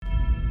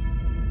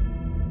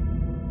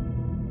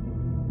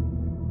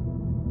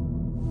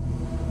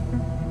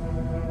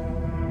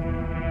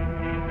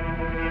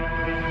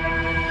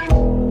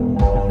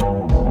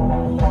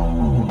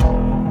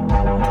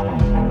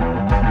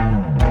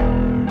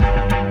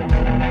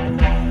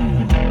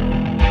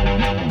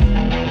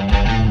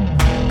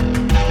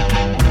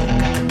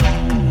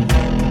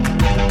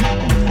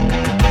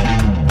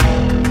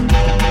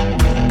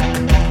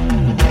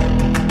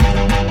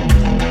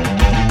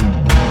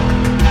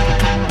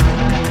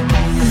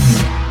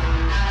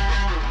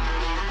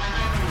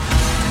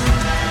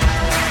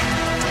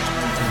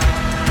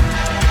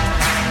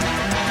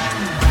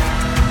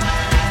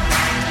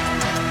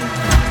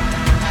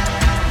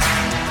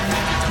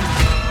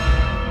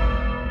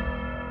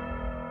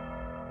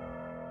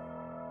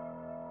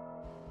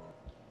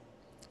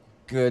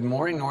Good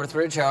morning,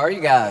 Northridge. How are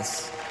you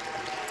guys?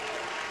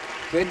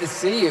 Good to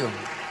see you.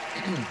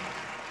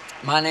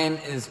 My name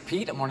is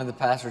Pete. I'm one of the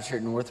pastors here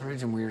at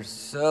Northridge, and we are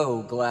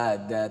so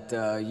glad that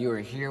you are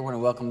here. I want to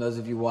welcome those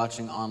of you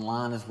watching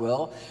online as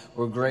well.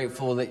 We're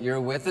grateful that you're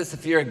with us.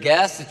 If you're a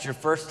guest, it's your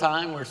first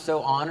time, we're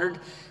so honored.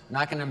 We're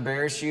not going to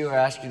embarrass you or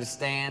ask you to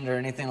stand or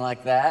anything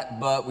like that,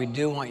 but we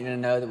do want you to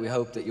know that we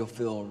hope that you'll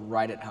feel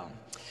right at home.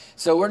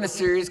 So we're in a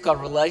series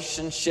called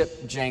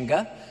Relationship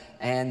Jenga.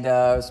 And it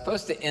was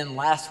supposed to end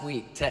last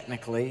week,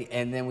 technically,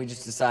 and then we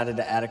just decided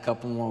to add a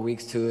couple more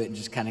weeks to it and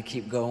just kind of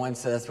keep going.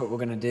 So that's what we're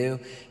going to do.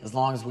 As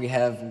long as we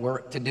have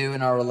work to do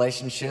in our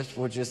relationships,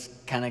 we'll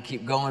just kind of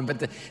keep going.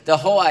 But the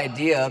whole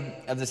idea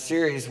of the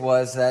series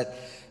was that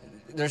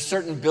there's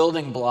certain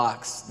building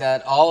blocks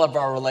that all of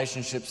our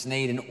relationships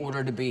need in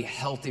order to be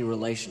healthy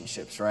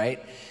relationships,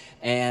 right?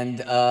 And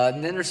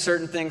then there's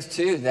certain things,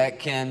 too, that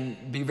can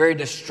be very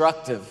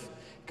destructive,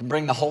 can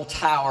bring the whole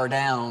tower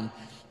down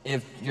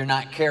if you're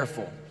not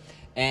careful.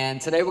 And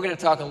today we're going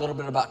to talk a little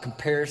bit about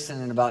comparison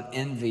and about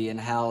envy and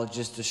how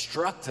just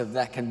destructive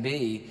that can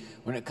be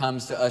when it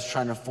comes to us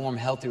trying to form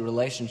healthy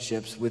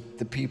relationships with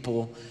the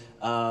people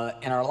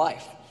in our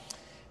life.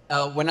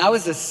 When I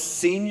was a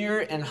senior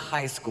in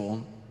high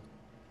school,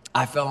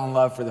 I fell in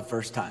love for the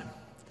first time.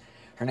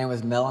 Her name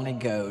was Melanie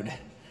Goad.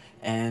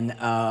 And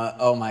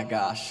oh my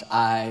gosh,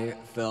 I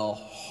fell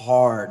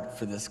hard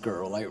for this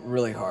girl, like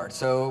really hard.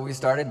 So we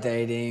started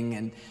dating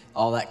and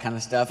all that kind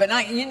of stuff. And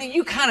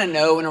you kind of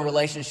know when a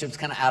relationship's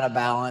kind of out of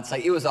balance.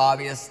 Like it was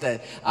obvious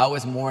that I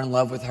was more in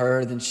love with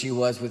her than she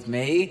was with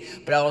me.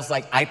 But I was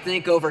like, I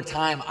think over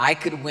time I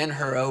could win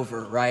her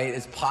over, right?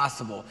 It's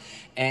possible.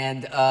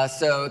 And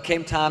so it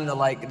came time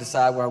to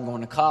decide where I'm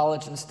going to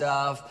college and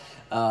stuff.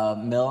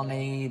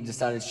 Melanie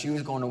decided she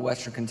was going to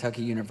Western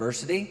Kentucky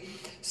University.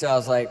 So I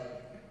was like,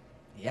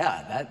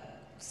 yeah, that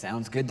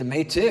sounds good to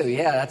me too.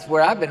 Yeah, that's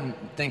where I've been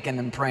thinking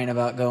and praying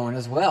about going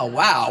as well.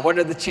 Wow, what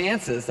are the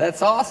chances?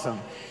 That's awesome.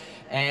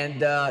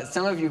 And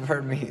some of you have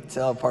heard me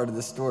tell part of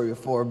the story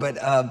before, but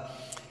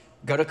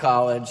go to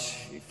college,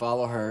 you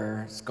follow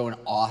her, it's going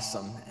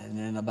awesome. And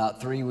then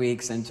about 3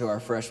 weeks into our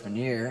freshman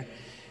year,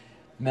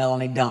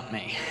 Melanie dumped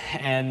me.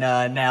 And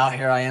now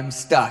here I am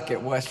stuck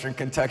at Western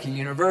Kentucky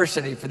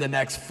University for the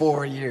next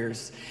 4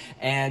 years.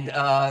 And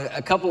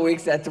a couple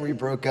weeks after we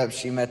broke up,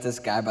 she met this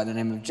guy by the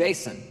name of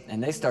Jason,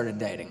 and they started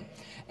dating.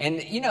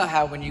 And you know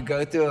how when you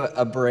go through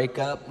a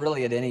breakup,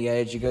 really at any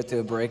age, you go through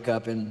a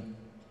breakup, and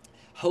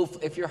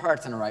hopefully, if your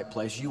heart's in the right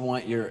place, you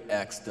want your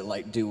ex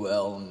to do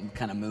well and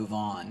kind of move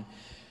on.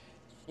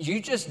 You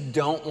just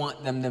don't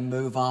want them to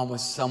move on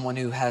with someone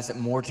who has it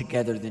more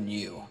together than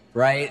you,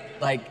 right?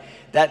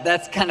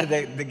 That's kind of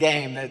the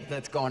game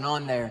that's going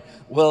on there.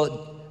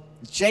 Well,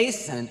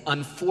 Jason,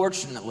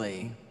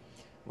 unfortunately,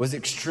 was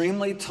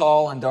extremely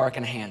tall and dark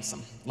and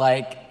handsome.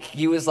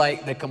 He was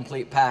like the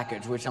complete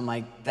package, which I'm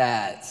like,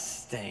 that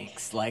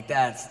stinks.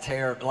 That's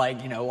terrible.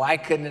 Why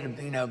couldn't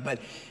it have, but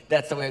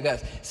that's the way it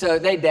goes. So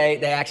they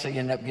date. They actually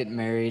end up getting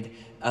married.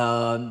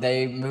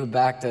 They moved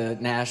back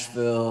to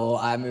Nashville.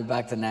 I moved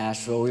back to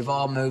Nashville. We've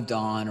all moved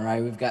on,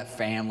 right? We've got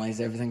families.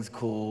 Everything's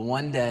cool.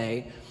 One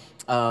day,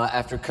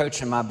 after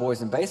coaching my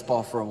boys in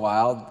baseball for a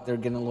while, they're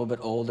getting a little bit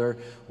older,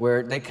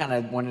 where they kind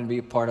of wanted to be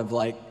a part of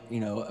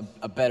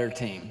a better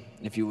team,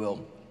 if you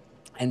will.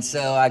 And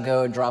so I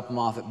go and drop them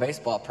off at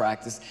baseball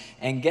practice,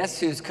 and guess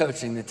who's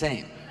coaching the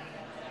team?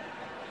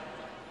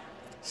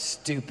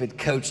 Stupid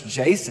Coach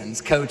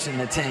Jason's coaching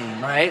the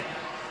team, right?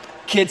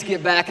 Kids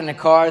get back in the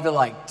car, they're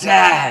like,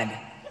 Dad,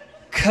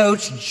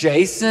 Coach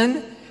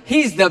Jason?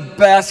 He's the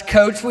best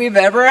coach we've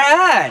ever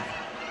had.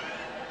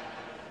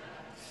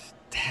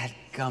 Dad,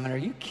 are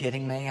you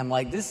kidding me? I'm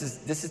like, this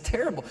is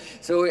terrible.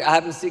 So I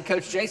happen to see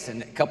Coach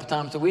Jason a couple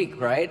times a week,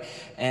 right?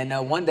 And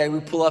one day we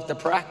pull up to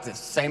practice.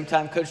 Same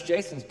time Coach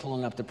Jason's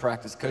pulling up to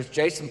practice. Coach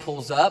Jason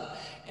pulls up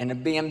in a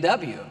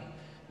BMW.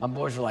 My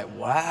boys are like,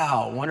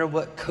 wow, wonder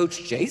what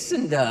Coach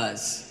Jason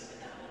does.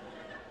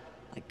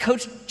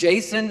 Coach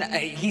Jason,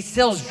 he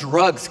sells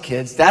drugs,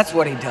 kids. That's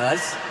what he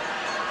does.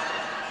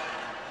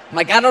 I'm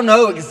like, I don't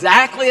know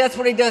exactly that's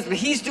what he does, but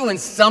he's doing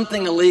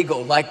something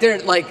illegal.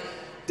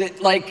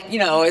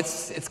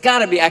 It's got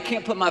to be, I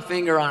can't put my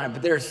finger on it,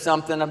 but there's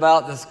something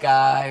about this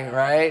guy,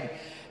 right?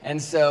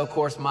 And so, of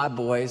course, my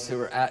boys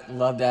who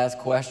love to ask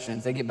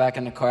questions, they get back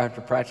in the car after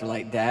practice,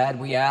 like, Dad,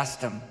 we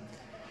asked him.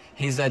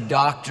 He's a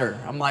doctor.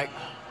 I'm like,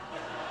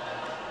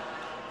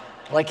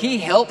 he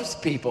helps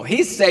people.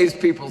 He saves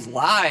people's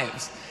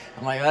lives.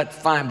 I'm like, that's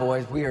fine,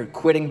 boys. We are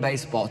quitting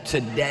baseball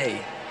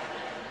today.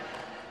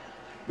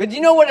 But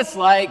you know what it's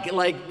like?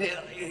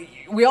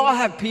 We all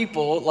have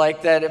people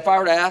like that. If I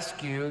were to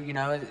ask you,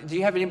 do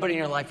you have anybody in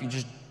your life you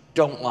just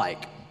don't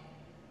like?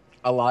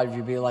 A lot of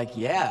you be like,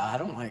 yeah, I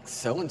don't like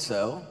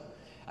so-and-so.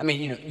 I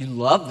mean, you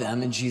love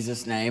them in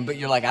Jesus' name, but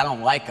you're like, I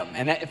don't like them.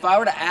 And if I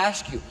were to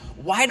ask you,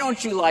 why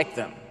don't you like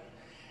them?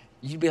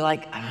 You'd be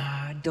like,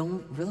 I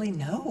don't really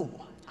know.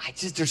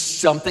 There's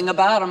something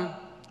about them.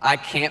 I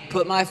can't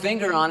put my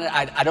finger on it.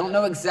 I don't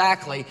know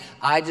exactly.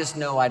 I just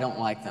know I don't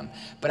like them.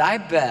 But I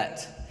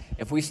bet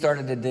if we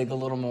started to dig a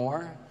little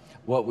more,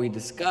 what we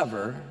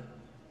discover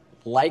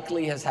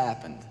likely has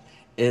happened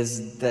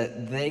is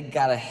that they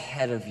got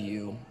ahead of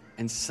you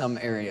in some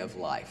area of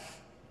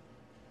life,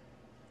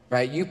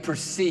 right? You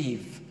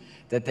perceive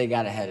that they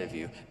got ahead of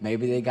you.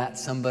 Maybe they got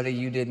somebody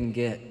you didn't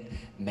get.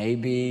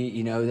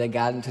 Maybe, they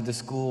got into the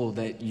school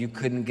that you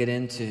couldn't get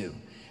into.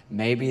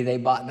 Maybe they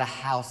bought the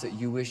house that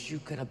you wish you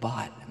could have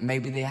bought.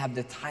 Maybe they have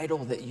the title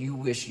that you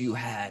wish you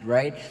had,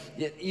 right?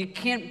 You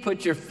can't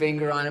put your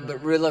finger on it,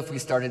 but really if we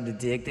started to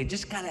dig, they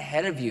just got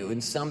ahead of you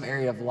in some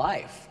area of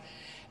life.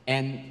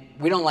 And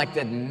we don't like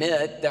to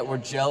admit that we're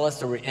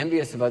jealous or we're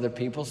envious of other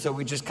people, so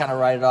we just kind of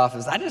write it off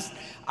as,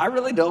 I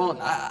really don't,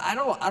 I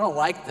don't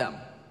like them.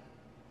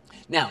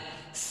 Now,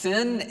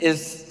 sin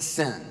is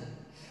sin,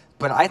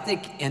 but I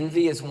think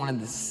envy is one of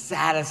the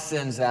saddest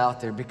sins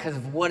out there because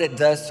of what it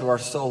does to our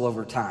soul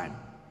over time,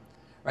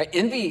 right?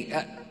 Envy,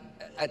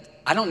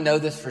 I don't know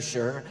this for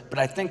sure, but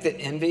I think that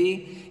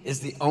envy is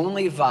the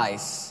only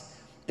vice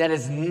that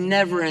is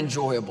never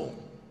enjoyable.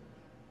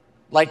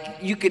 Like,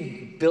 you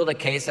could build a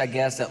case, I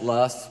guess, that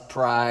lust,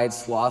 pride,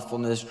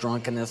 slothfulness,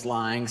 drunkenness,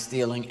 lying,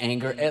 stealing,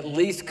 anger, at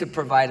least could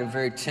provide a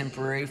very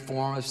temporary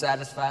form of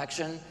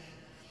satisfaction,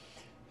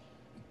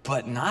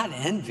 but not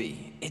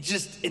envy.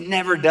 It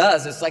never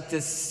does. It's like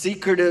this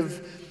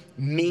secretive,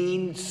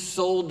 mean,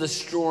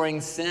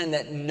 soul-destroying sin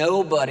that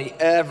nobody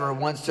ever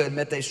wants to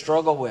admit they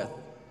struggle with.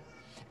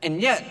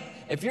 And yet,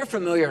 if you're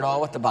familiar at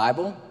all with the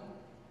Bible,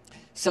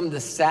 some of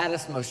the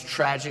saddest, most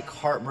tragic,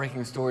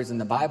 heartbreaking stories in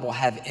the Bible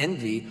have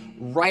envy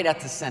right at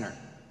the center.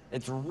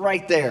 It's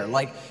right there.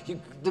 Like,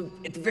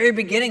 at the very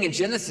beginning in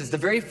Genesis, the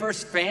very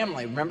first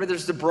family, remember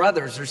there's the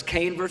brothers, there's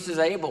Cain versus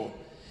Abel.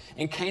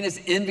 And Cain is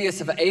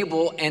envious of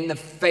Abel and the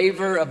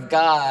favor of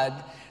God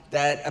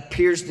that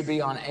appears to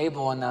be on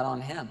Abel and not on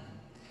him.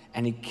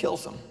 And he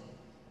kills him.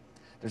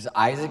 There's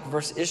Isaac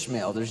versus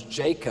Ishmael. There's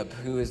Jacob,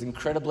 who is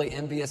incredibly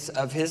envious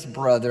of his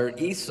brother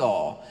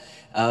Esau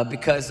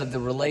because of the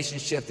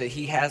relationship that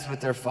he has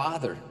with their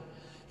father.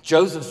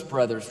 Joseph's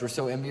brothers were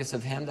so envious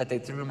of him that they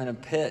threw him in a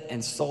pit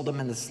and sold him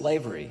into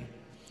slavery.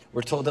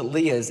 We're told that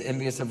Leah is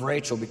envious of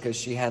Rachel because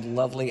she had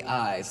lovely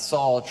eyes.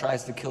 Saul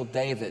tries to kill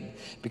David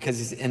because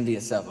he's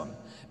envious of him.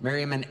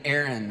 Miriam and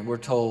Aaron, we're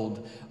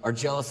told, are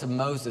jealous of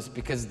Moses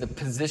because of the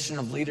position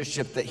of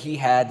leadership that he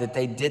had that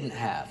they didn't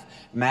have.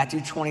 Matthew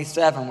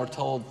 27, we're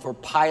told, for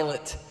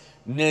Pilate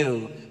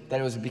knew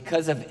that it was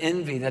because of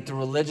envy that the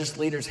religious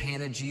leaders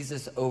handed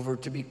Jesus over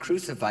to be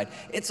crucified.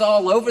 It's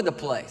all over the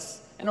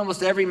place. In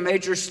almost every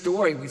major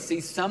story, we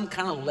see some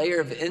kind of layer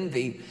of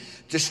envy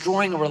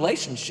destroying a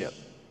relationship.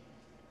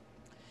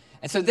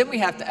 And so then we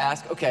have to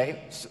ask,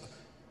 okay, so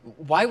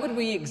why would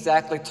we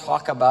exactly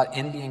talk about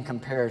envy and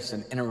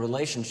comparison in a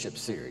relationship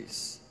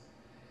series?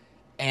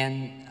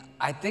 And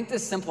I think the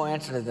simple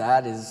answer to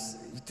that is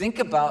think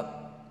about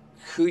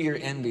who you're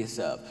envious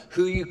of,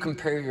 who you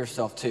compare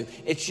yourself to.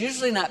 It's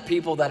usually not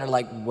people that are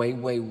like way,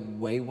 way,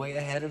 way, way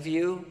ahead of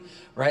you,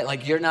 right?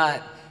 Like you're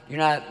not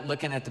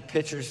looking at the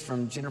pictures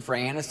from Jennifer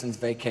Aniston's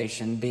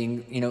vacation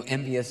being,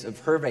 envious of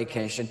her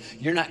vacation.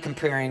 You're not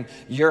comparing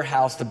your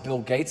house to Bill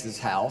Gates'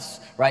 house,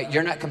 right?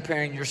 You're not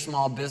comparing your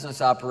small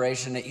business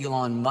operation to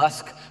Elon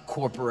Musk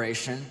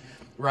Corporation,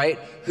 right?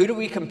 Who do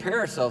we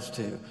compare ourselves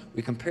to?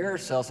 We compare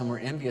ourselves and we're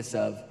envious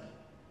of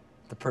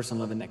the person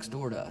living next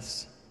door to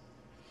us.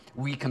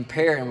 We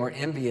compare and we're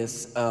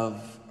envious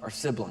of our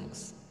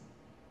siblings,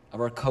 of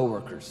our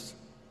coworkers,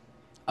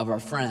 of our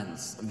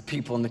friends, of the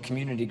people in the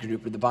community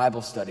group or the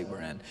Bible study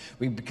we're in.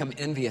 We become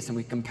envious and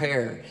we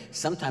compare,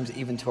 sometimes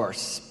even to our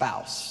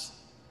spouse.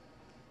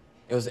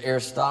 It was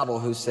Aristotle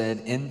who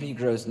said, envy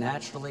grows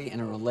naturally in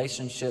a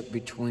relationship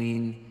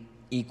between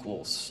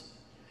equals,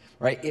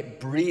 right? It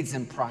breeds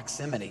in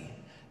proximity.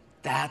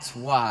 That's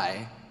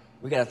why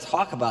we got to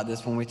talk about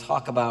this when we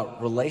talk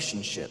about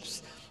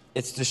relationships.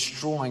 It's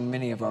destroying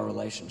many of our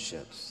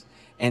relationships.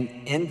 And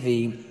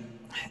envy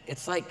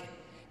is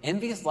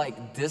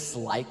like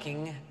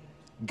disliking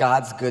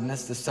God's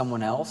goodness to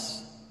someone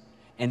else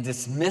and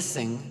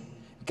dismissing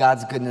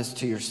God's goodness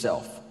to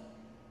yourself.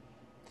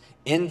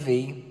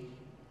 Envy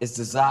is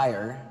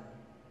desire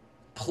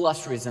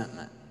plus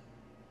resentment.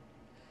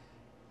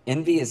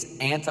 Envy is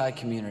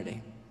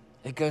anti-community.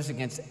 It goes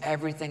against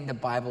everything the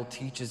Bible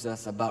teaches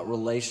us about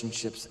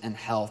relationships and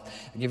health.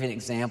 I'll give you an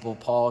example.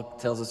 Paul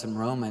tells us in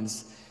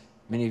Romans,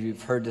 many of you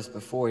have heard this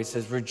before. He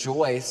says,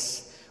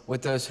 rejoice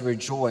with those who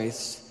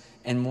rejoice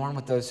and mourn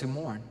with those who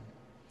mourn.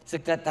 It's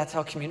like that's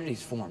how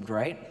community's formed,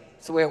 right?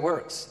 It's the way it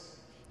works.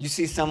 You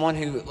see someone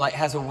who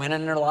has a win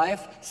in their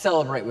life,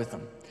 celebrate with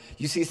them.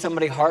 You see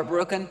somebody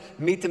heartbroken,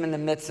 meet them in the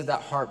midst of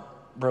that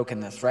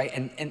heartbrokenness, right?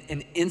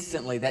 And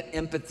instantly that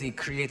empathy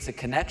creates a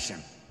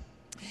connection.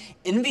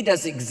 Envy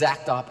does the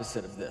exact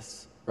opposite of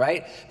this,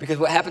 right? Because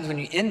what happens when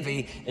you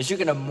envy is you're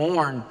going to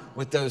mourn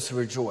with those who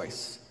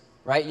rejoice.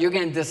 Right? You're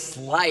going to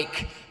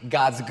dislike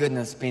God's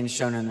goodness being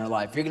shown in their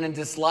life. You're going to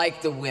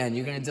dislike the win.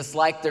 You're going to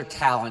dislike their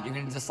talent. You're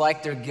going to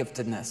dislike their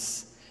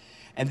giftedness.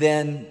 And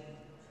then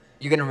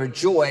you're going to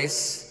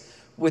rejoice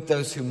with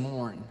those who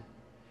mourn.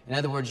 In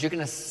other words, you're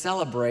going to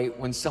celebrate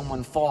when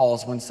someone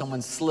falls, when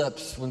someone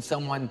slips, when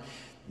someone,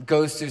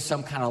 goes through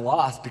some kind of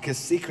loss because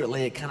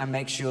secretly it kind of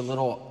makes you a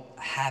little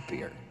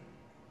happier.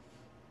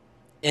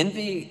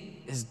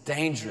 Envy is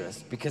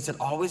dangerous because it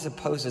always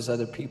opposes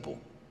other people.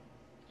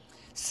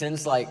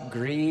 Sins like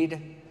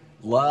greed,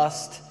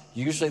 lust,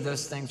 usually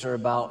those things are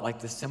about like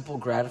the simple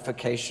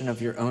gratification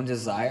of your own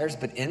desires,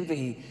 but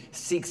envy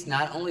seeks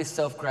not only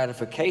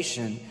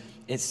self-gratification,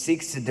 it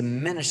seeks to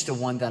diminish the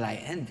one that I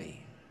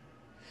envy.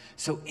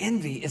 So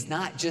envy is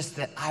not just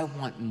that I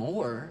want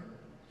more.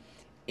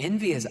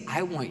 Envy is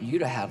I want you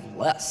to have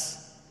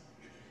less,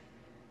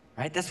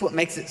 right? That's what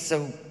makes it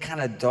so kind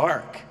of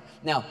dark.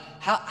 Now,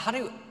 how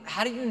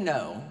do you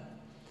know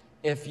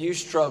if you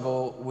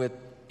struggle with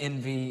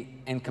envy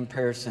and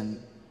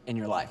comparison in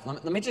your life?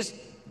 Let me just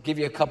give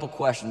you a couple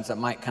questions that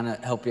might kind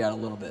of help you out a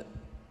little bit.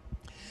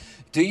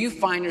 Do you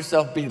find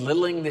yourself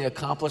belittling the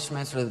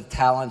accomplishments or the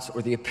talents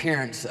or the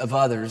appearance of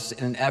others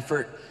in an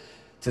effort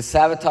to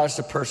sabotage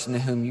the person to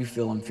whom you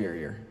feel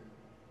inferior?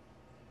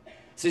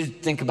 So you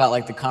think about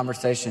like the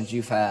conversations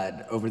you've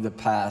had over the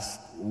past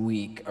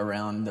week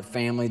around the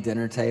family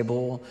dinner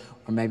table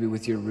or maybe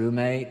with your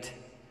roommate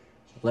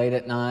late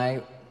at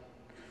night.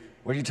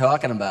 What are you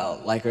talking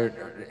about? Like,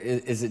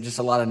 is it just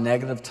a lot of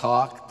negative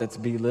talk that's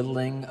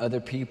belittling other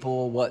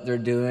people, what they're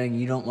doing?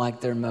 You don't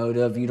like their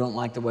motive. You don't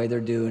like the way they're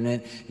doing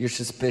it. You're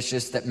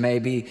suspicious that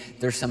maybe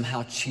they're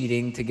somehow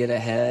cheating to get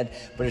ahead,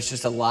 but it's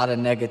just a lot of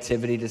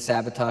negativity to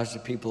sabotage the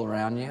people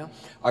around you.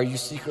 Are you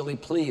secretly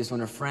pleased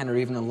when a friend or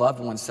even a loved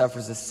one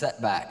suffers a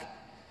setback?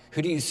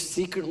 Who do you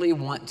secretly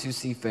want to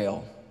see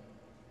fail?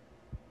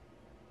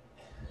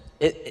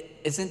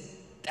 Isn't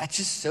that's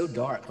just so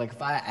dark. Like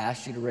if I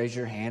asked you to raise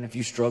your hand, if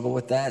you struggle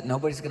with that,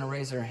 nobody's going to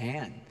raise their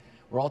hand.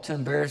 We're all too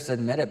embarrassed to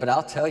admit it, but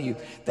I'll tell you,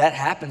 that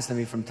happens to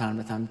me from time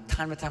to time.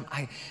 Time to time,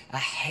 I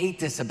hate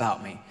this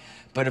about me.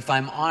 But if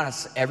I'm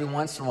honest, every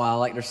once in a while,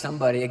 like there's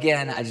somebody,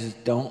 again, I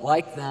just don't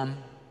like them.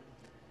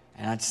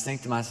 And I just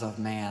think to myself,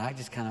 man, I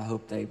just kind of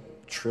hope they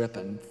trip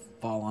and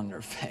fall on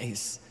their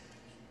face.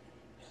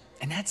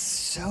 And that's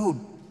so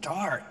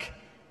dark.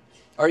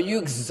 Are you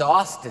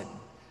exhausted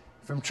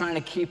from trying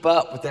to keep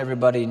up with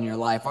everybody in your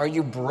life? Are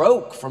you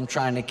broke from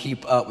trying to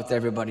keep up with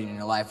everybody in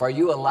your life? Are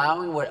you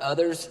allowing what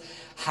others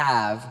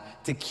have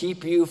to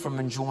keep you from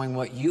enjoying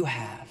what you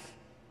have?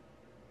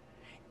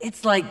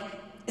 It's like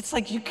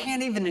you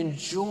can't even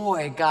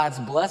enjoy God's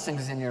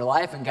blessings in your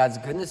life and God's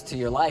goodness to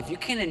your life. You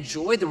can't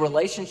enjoy the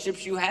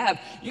relationships you have.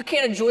 You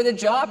can't enjoy the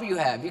job you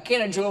have. You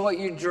can't enjoy what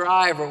you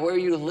drive or where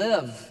you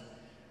live.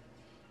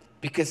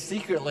 Because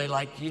secretly,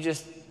 like you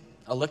just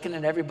are looking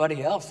at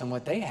everybody else and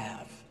what they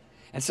have.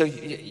 And so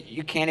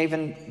you can't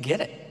even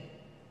get it.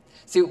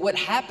 See, what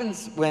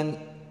happens when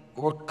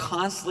we're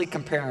constantly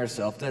comparing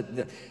ourselves,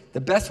 the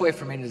best way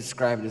for me to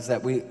describe it is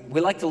that we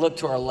like to look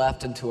to our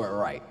left and to our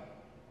right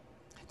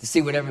to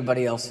see what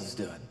everybody else is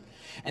doing.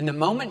 And the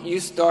moment you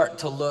start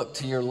to look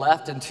to your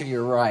left and to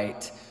your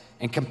right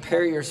and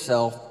compare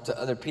yourself to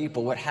other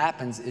people, what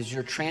happens is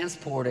you're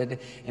transported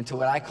into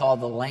what I call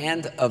the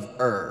land of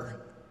Ur.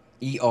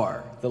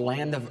 E-R, the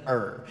land of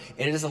Ur.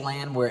 It is a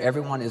land where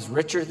everyone is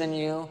richer than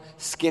you,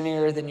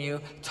 skinnier than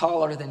you,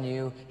 taller than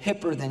you,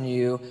 hipper than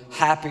you,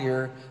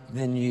 happier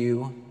than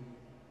you.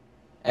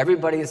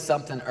 Everybody is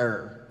something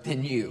Ur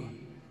than you,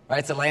 right?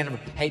 It's a land of,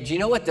 hey, do you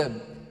know what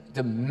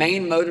the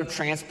main mode of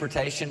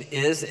transportation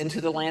is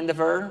into the land of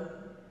Ur?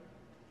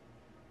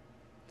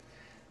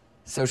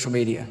 Social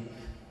media.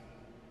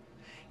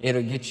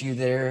 It'll get you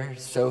there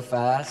so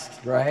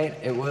fast, right?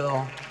 It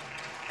will.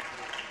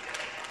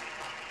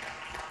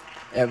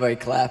 Everybody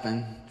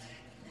clapping.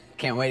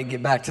 Can't wait to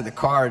get back to the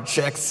car and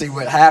check, see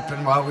what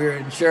happened while we were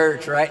in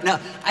church, right?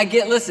 Now,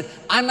 listen,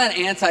 I'm not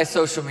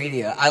anti-social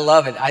media. I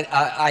love it.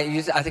 I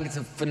use it. I think it's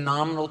a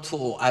phenomenal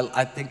tool.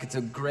 I think it's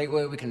a great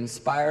way we can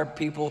inspire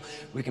people.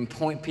 We can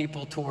point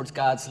people towards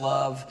God's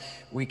love.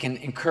 We can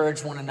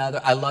encourage one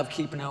another. I love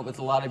keeping up with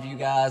a lot of you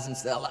guys and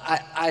stuff.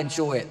 I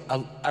enjoy it.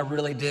 I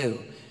really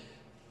do.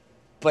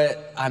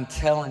 But I'm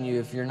telling you,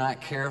 if you're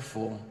not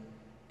careful,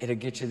 it'll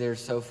get you there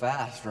so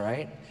fast,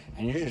 right?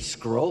 And you're just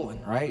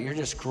scrolling, right? You're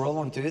just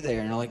scrolling through there,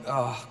 and you're like,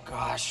 oh,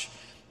 gosh,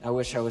 I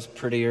wish I was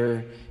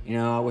prettier. You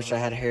know, I wish I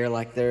had hair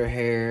like their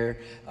hair.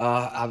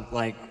 I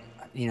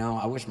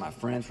wish my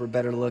friends were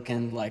better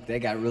looking. Like, they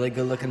got really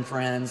good-looking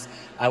friends.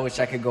 I wish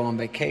I could go on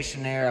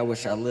vacation there. I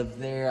wish I lived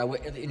there.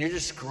 And you're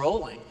just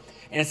scrolling.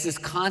 And it's this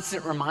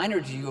constant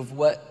reminder to you of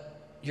what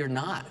you're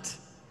not.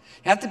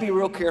 You have to be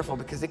real careful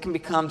because it can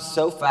become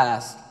so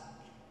fast.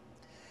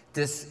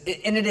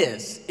 It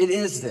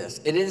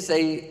is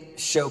a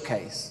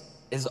showcase,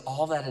 is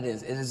all that it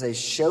is. It is a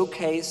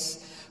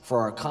showcase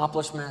for our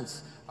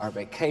accomplishments, our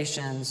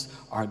vacations,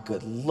 our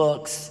good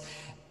looks.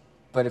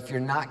 But if you're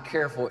not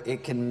careful,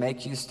 it can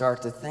make you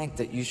start to think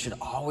that you should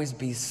always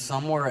be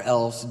somewhere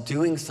else,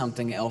 doing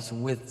something else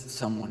with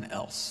someone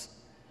else.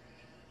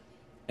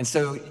 And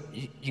so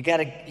you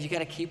gotta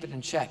keep it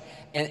in check.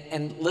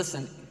 And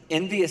listen,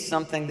 envy is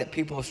something that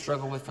people have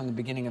struggled with from the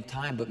beginning of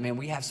time, but man,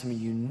 we have some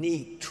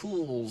unique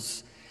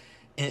tools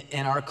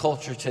in our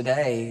culture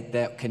today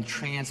that can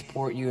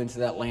transport you into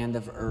that land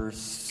of Ur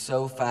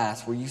so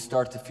fast where you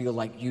start to feel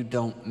like you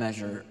don't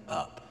measure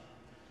up.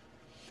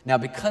 Now,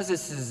 because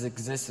this has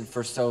existed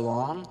for so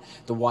long,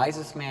 the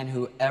wisest man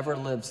who ever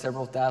lived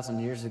several thousand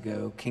years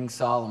ago, King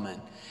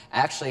Solomon,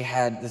 actually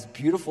had this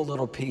beautiful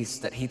little piece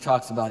that he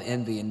talks about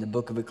envy in the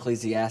book of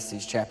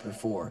Ecclesiastes, chapter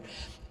 4.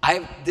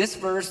 This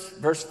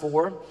verse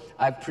 4,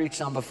 I've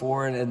preached on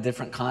before in a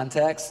different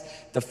context.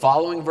 The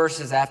following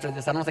verses after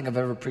this, I don't think I've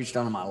ever preached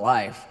on in my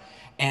life.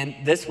 And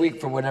this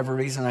week, for whatever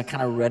reason, I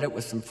kind of read it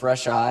with some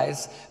fresh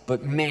eyes.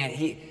 But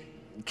man,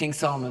 King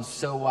Solomon's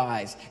so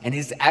wise. And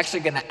he's actually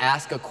going to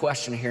ask a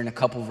question here in a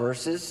couple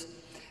verses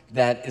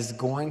that is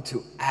going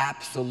to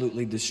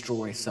absolutely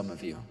destroy some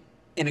of you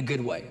in a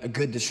good way, a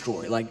good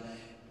destroy. Like,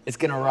 it's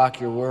going to rock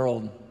your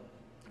world,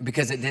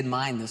 because it did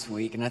mine this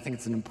week, and I think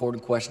it's an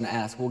important question to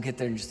ask. We'll get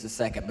there in just a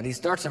second. But he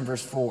starts in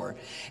verse 4,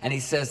 and he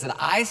says that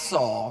I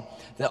saw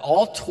that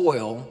all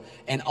toil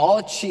and all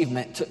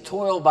achievement,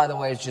 toil, by the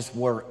way, is just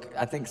work.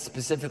 I think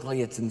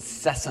specifically it's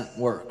incessant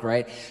work,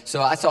 right?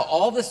 So I saw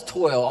all this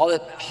toil, all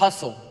that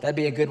hustle, that'd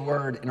be a good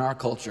word in our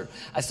culture.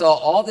 I saw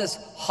all this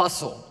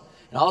hustle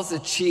and all this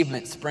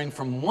achievement spring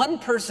from one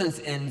person's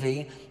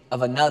envy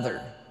of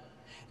another.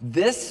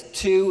 This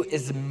too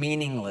is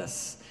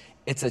meaningless.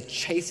 It's a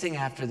chasing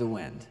after the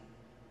wind.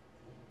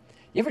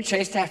 You ever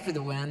chased after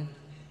the wind?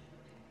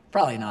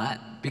 Probably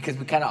not, because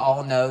we kind of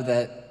all know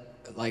that,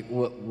 like,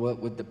 what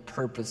would the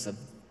purpose of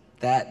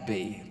that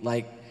be?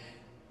 Like,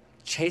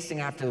 chasing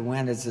after the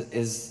wind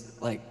is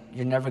like,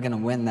 you're never going to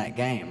win that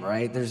game,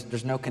 right?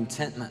 There's no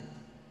contentment.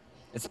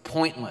 It's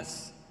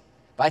pointless.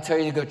 If I tell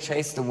you to go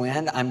chase the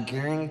wind, I'm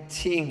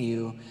guaranteeing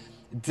you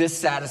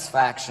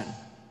dissatisfaction.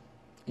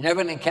 You're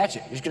never going to catch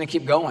it. You're just going to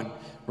keep going,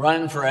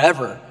 running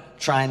forever,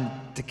 trying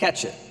to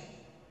catch it.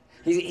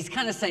 He's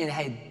kind of saying,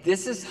 hey,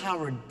 this is how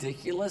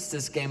ridiculous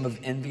this game of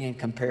envy and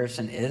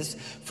comparison is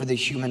for the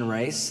human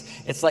race.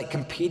 It's like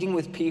competing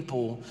with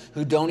people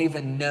who don't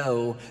even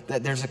know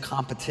that there's a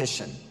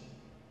competition.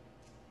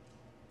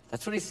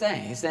 That's what he's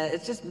saying. He's saying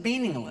it's just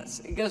meaningless.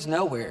 It goes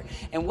nowhere.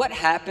 And what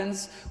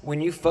happens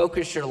when you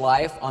focus your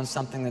life on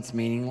something that's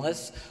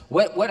meaningless?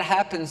 What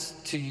happens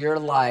to your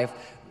life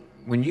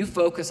when you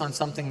focus on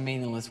something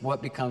meaningless?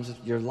 What becomes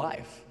your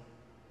life?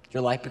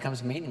 Your life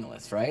becomes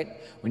meaningless, right?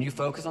 When you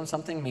focus on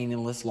something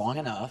meaningless long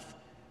enough,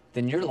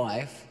 then your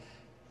life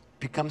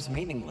becomes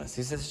meaningless.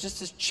 He says, it's just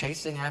this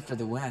chasing after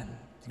the wind.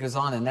 He goes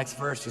on in the next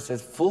verse, he says,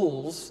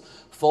 fools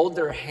fold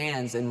their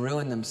hands and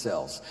ruin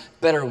themselves.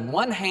 Better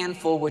one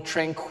handful with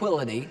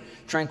tranquility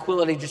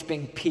just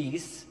being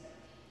peace,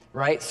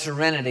 right?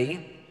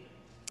 Serenity,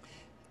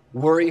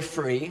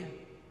 worry-free.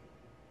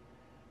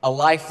 A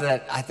life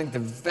that I think the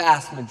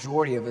vast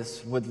majority of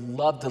us would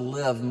love to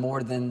live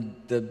more than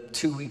the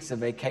 2 weeks of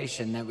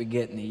vacation that we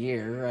get in a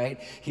year, right?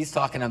 He's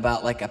talking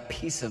about like a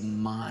peace of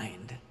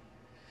mind.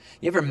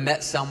 You ever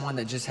met someone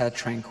that just had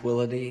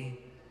tranquility,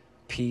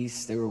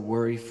 peace, they were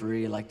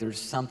worry-free, like there's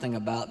something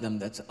about them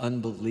that's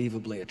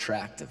unbelievably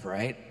attractive,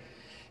 right?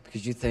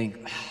 Because you think,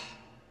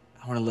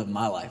 I want to live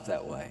my life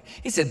that way.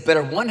 He said,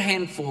 better one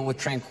handful with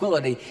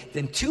tranquility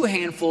than two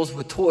handfuls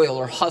with toil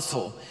or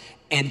hustle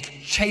and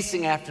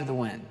chasing after the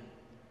wind.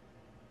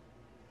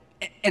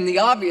 And the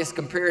obvious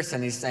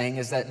comparison he's saying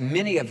is that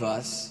many of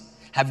us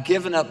have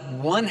given up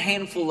one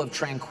handful of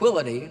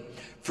tranquility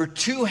for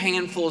two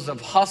handfuls of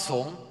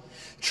hustle,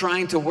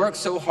 trying to work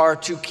so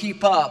hard to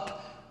keep up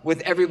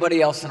with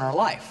everybody else in our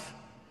life.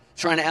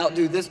 Trying to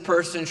outdo this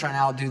person, trying to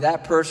outdo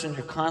that person.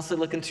 You're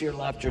constantly looking to your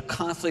left, you're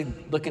constantly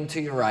looking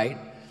to your right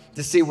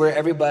to see where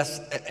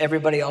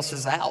everybody else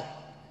is out.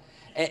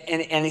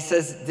 And he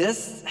says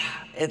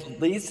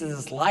it leads to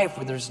this life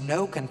where there's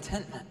no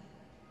contentment.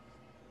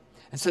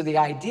 And so the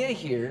idea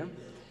here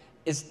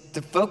is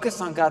to focus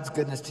on God's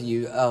goodness to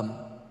you.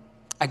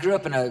 I grew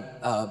up in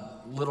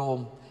a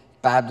little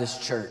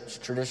Baptist church,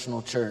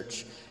 traditional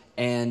church,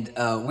 and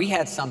we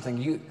had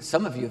something,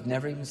 some of you have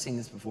never even seen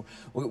this before.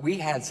 We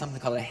had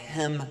something called a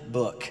hymn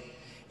book.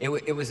 It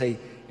was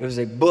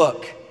a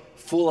book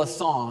full of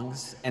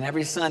songs, and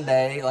every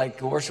Sunday, like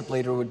the worship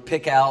leader would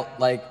pick out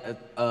like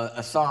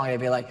a song.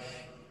 It'd be like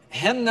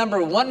hymn number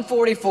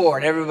 144,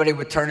 and everybody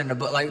would turn in the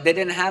book. Like, they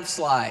didn't have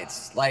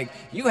slides. Like,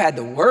 you had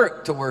to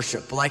work to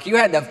worship. Like, you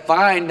had to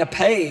find a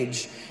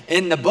page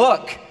in the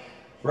book,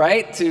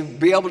 right, to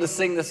be able to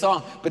sing the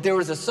song. But there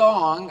was a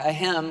song, a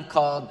hymn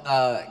called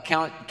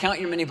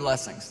Count Your Many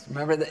Blessings.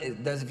 Remember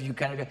those of you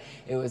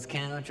it was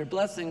count your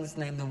blessings,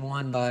 name them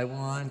one by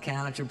one,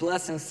 count your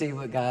blessings, see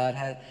what God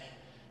had.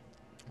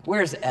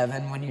 Where's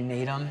Evan when you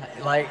need him?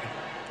 Like,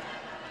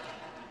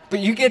 but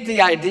you get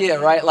the idea,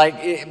 right?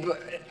 Like,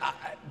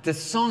 the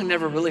song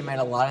never really made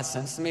a lot of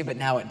sense to me, but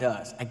now it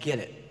does. I get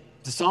it.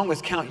 The song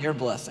was count your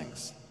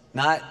blessings,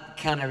 not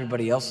count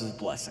everybody else's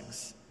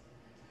blessings.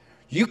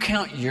 You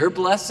count your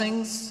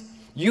blessings,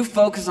 you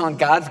focus on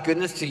God's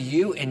goodness to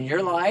you in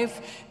your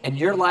life, and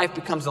your life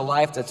becomes a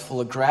life that's full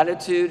of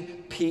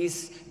gratitude,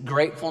 peace,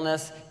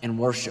 gratefulness, and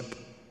worship.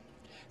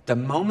 The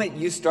moment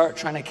you start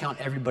trying to count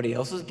everybody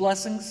else's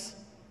blessings,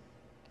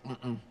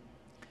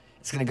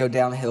 It's going to go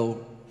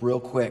downhill real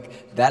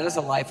quick. That is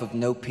a life of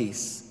no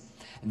peace.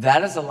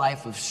 That is a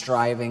life of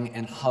striving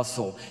and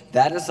hustle.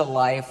 That is a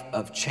life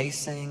of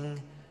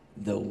chasing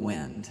the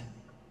wind.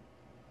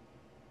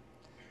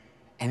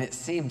 And it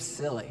seems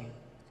silly,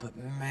 but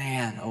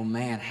man, oh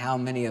man, how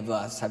many of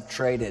us have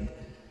traded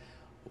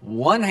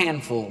one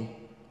handful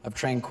of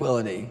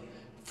tranquility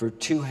for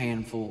two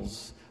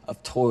handfuls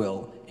of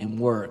toil and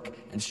work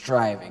and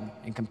striving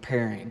and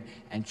comparing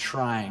and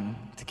trying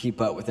to keep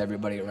up with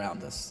everybody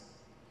around us.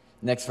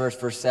 Next verse,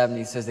 verse 7,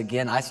 he says,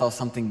 again, I saw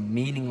something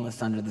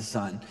meaningless under the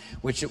sun,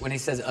 which when he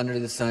says under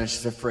the sun, it's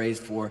just a phrase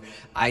for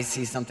I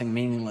see something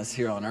meaningless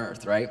here on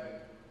earth, right?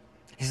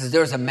 He says,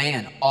 there was a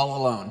man all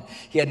alone.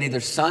 He had neither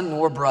son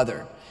nor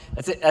brother.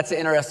 That's an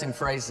interesting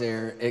phrase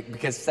there,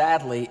 because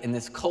sadly, in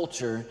this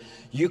culture,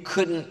 you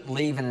couldn't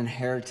leave an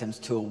inheritance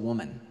to a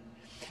woman.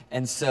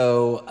 And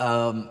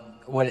so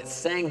what it's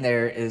saying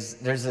there is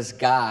there's this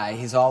guy,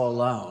 he's all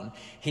alone.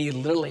 He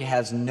literally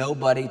has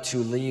nobody to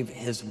leave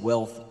his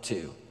wealth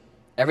to.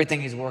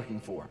 Everything he's working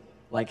for,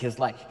 like his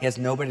life, he has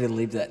nobody to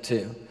leave that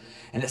to.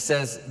 And it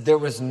says there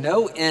was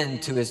no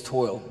end to his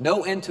toil,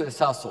 no end to his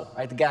hustle,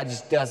 right? The guy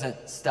just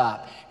doesn't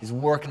stop. He's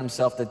working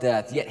himself to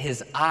death. Yet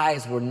his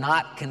eyes were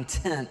not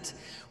content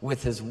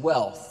with his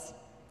wealth.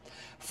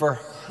 For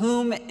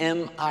whom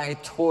am I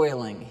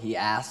toiling, he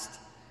asked,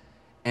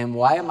 and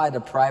why am I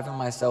depriving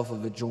myself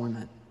of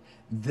enjoyment?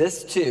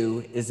 This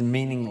too is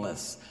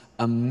meaningless,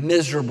 a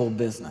miserable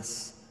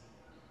business.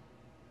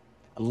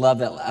 I love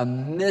that. A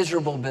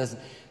miserable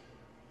business.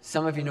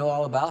 Some of you know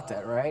all about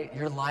that, right?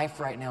 Your life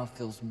right now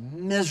feels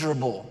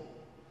miserable.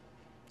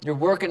 You're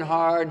working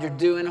hard, you're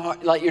doing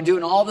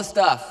all the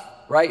stuff,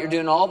 right? You're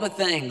doing all the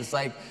things.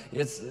 Like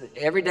it's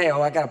every day,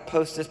 I got to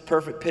post this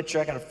perfect picture.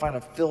 I got to find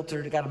a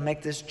filter. I got to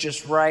make this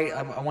just right.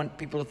 I want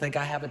people to think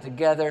I have it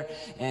together.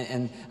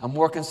 And I'm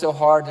working so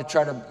hard to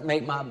try to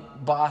make my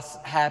boss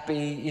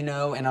happy,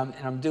 and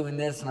I'm doing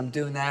this and I'm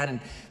doing that. And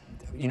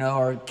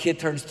our kid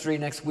turns 3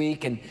 next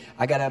week, and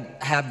I got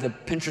to have the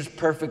Pinterest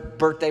perfect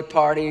birthday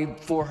party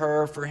for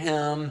her, for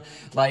him.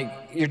 Like,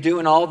 you're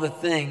doing all the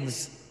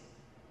things,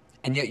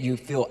 and yet you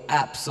feel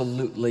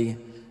absolutely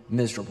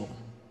miserable.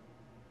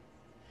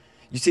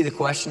 You see the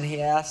question he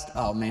asked?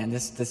 Oh, man,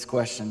 this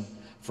question.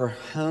 For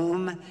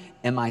whom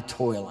am I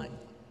toiling?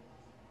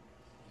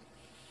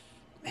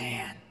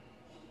 Man.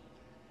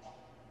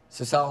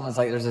 So Solomon's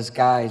like, there's this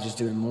guy who's just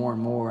doing more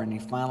and more, and he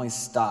finally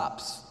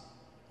stops.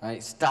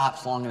 Right?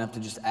 Stops long enough to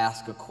just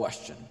ask a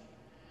question.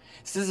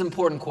 This is an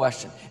important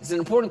question. It's an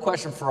important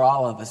question for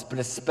all of us, but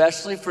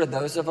especially for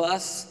those of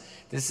us,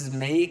 this is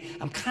me,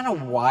 I'm kind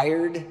of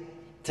wired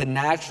to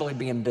naturally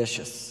be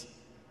ambitious.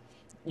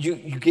 You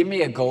give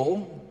me a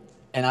goal,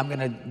 and I'm going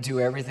to do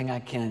everything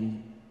I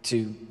can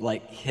to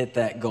hit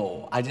that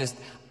goal.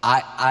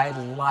 I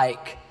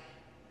like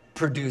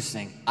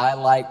producing. I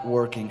like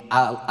working.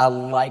 I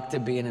like to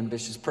be an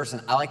ambitious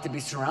person. I like to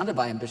be surrounded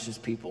by ambitious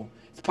people.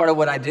 Part of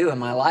what I do in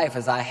my life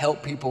is I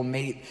help people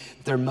meet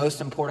their most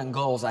important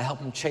goals. I help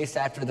them chase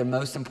after their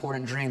most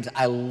important dreams.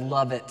 I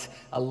love it.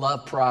 I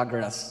love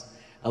progress.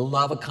 I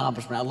love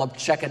accomplishment. I love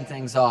checking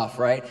things off,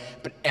 right?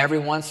 But every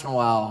once in a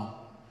while,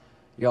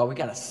 y'all, we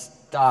got to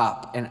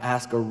stop and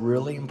ask a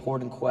really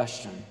important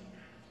question.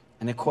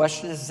 And the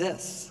question is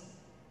this: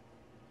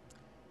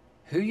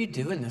 who are you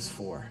doing this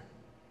for?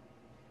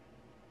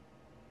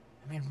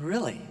 I mean,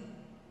 really,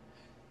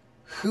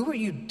 who are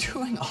you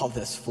doing all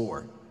this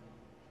for?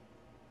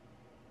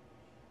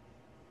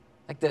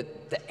 Like the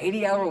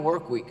 80-hour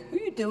work week, who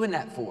are you doing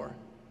that for?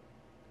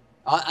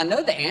 I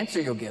know the answer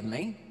you'll give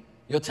me.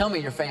 You'll tell me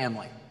your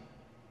family.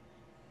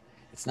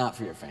 It's not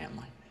for your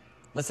family.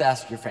 Let's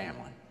ask your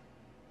family.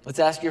 Let's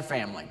ask your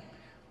family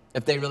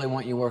if they really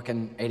want you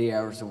working 80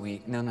 hours a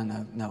week.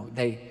 No.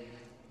 They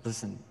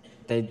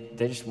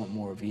just want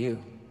more of you.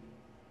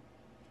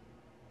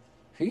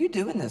 Who are you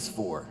doing this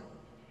for?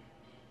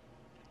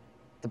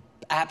 The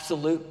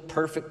absolute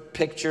perfect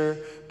picture,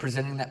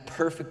 presenting that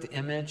perfect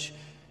image.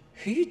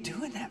 Who are you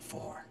doing that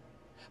for?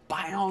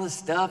 Buying all this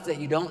stuff that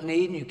you don't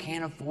need and you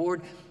can't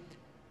afford?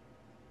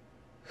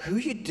 Who are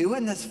you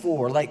doing this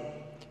for?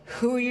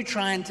 Who are you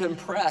trying to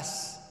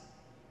impress?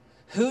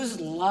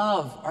 Whose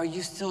love are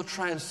you still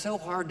trying so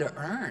hard to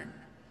earn?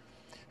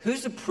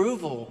 Whose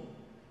approval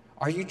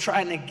are you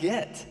trying to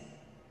get?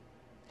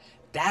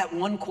 That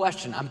one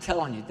question, I'm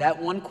telling you,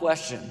 that one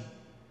question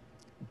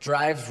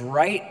drives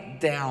right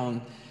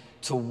down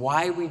to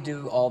why we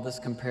do all this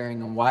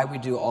comparing and why we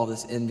do all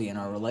this envy in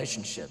our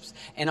relationships.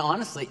 And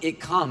honestly,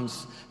 it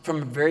comes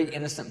from a very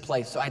innocent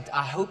place. So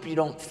I hope you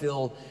don't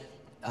feel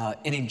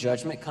any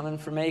judgment coming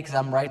from me, because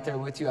I'm right there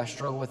with you. I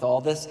struggle with all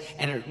this.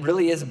 And it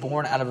really is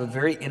born out of a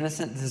very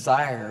innocent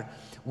desire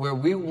where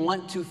we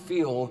want to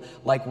feel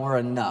like we're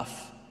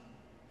enough.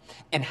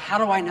 And how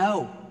do I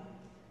know?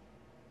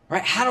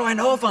 Right? How do I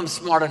know if I'm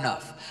smart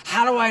enough?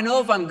 How do I know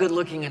if I'm good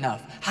looking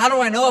enough? How do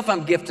I know if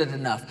I'm gifted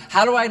enough?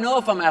 How do I know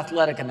if I'm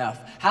athletic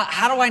enough?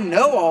 How do I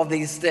know all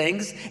these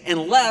things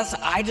unless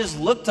I just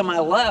look to my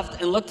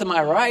left and look to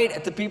my right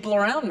at the people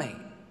around me?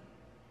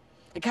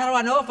 Like, how do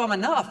I know if I'm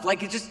enough?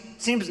 Like, it just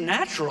seems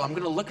natural. I'm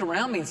going to look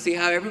around me and see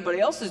how everybody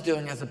else is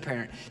doing as a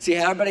parent, see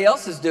how everybody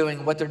else is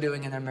doing what they're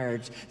doing in their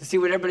marriage, to see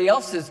what everybody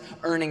else is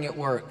earning at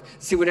work,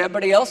 see what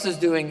everybody else is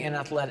doing in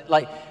athletic.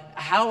 Like,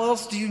 how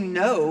else do you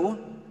know,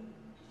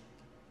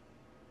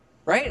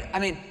 right? I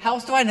mean, how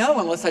else do I know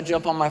unless I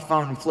jump on my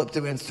phone and flip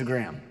through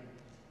Instagram?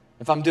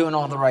 If I'm doing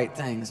all the right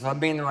things, if I'm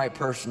being the right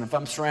person, if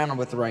I'm surrounded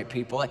with the right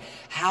people, like,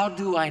 how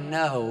do I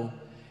know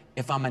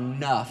if I'm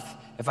enough?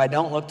 If I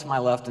don't look to my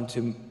left and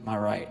to my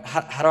right,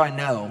 how do I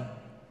know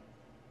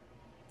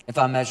if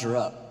I measure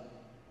up?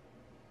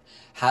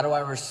 How do I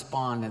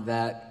respond to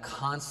that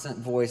constant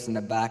voice in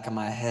the back of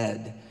my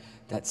head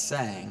that's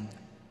saying,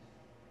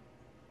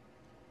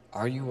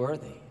 are you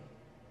worthy?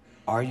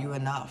 Are you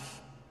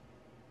enough?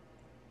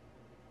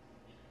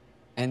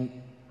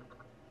 And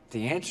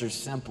the answer is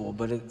simple,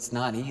 but it's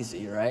not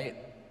easy, right?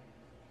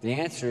 The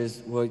answer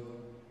is, well,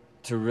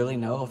 to really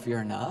know if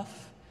you're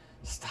enough,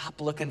 stop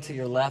looking to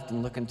your left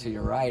and looking to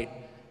your right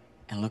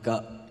and look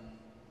up.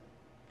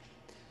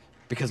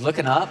 Because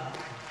looking up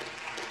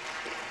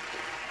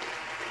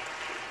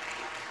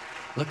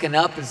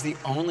is the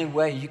only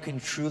way you can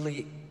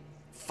truly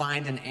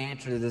find an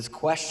answer to this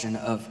question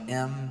of,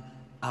 am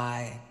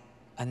I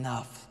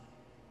enough?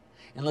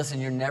 And listen,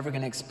 you're never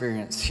going to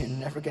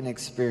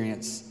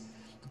experience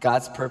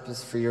God's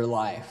purpose for your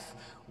life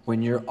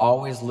when you're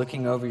always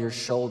looking over your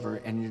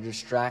shoulder and you're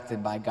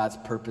distracted by God's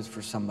purpose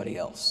for somebody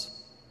else.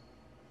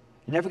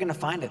 You're never going to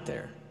find it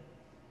there.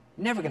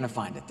 You're never going to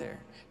find it there.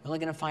 You're only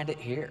going to find it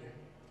here.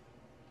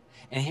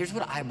 And here's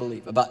what I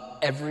believe about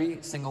every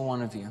single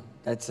one of you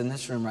that's in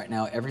this room right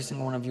now, every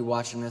single one of you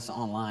watching this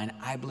online.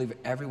 I believe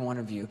every one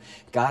of you,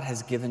 God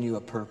has given you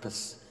a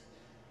purpose,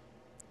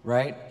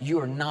 right? You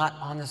are not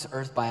on this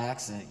earth by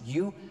accident.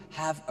 You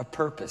have a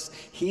purpose.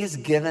 He has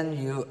given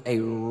you a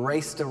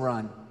race to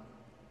run.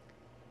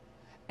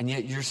 And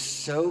yet you're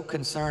so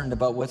concerned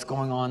about what's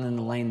going on in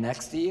the lane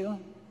next to you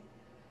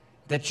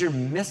that you're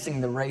missing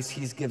the race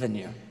he's given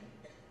you.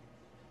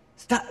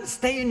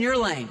 Stay in your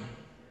lane.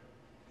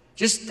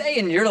 Just stay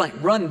in your lane.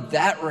 Run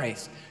that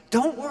race.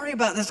 Don't worry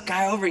about this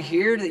guy over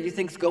here that you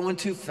think's going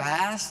too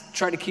fast.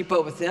 Try to keep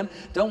up with him.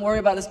 Don't worry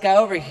about this guy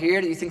over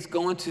here that you think's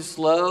going too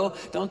slow.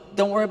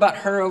 Don't worry about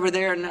her over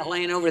there in that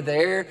lane over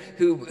there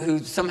who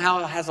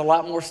somehow has a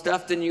lot more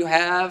stuff than you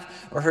have,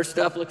 or her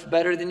stuff looks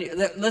better than you.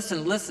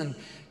 Listen.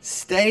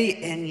 Stay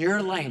in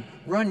your lane.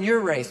 Run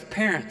your race.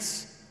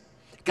 Parents,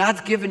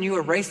 God's given you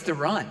a race to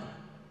run,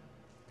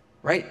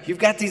 right? You've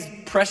got these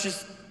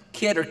precious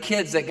kid or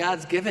kids that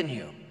God's given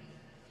you.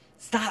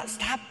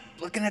 Stop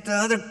looking at the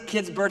other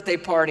kid's birthday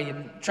party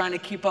and trying to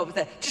keep up with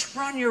that. Just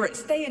run your race.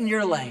 Stay in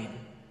your lane,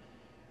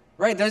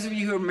 right? Those of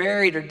you who are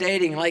married or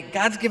dating, like,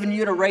 God's given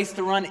you a race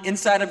to run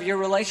inside of your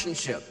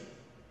relationship.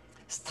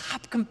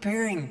 Stop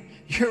comparing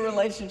your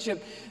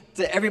relationship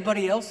to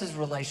everybody else's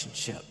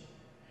relationship.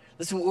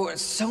 Listen,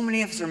 so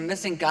many of us are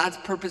missing God's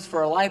purpose for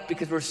our life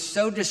because we're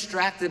so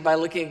distracted by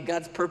looking at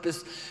God's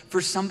purpose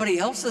for somebody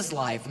else's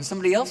life and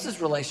somebody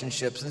else's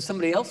relationships and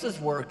somebody else's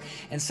work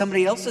and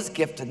somebody else's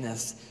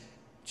giftedness.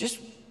 Just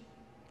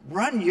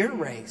run your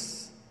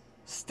race.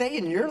 Stay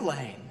in your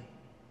lane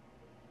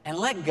and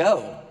let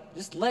go.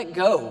 Just let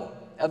go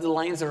of the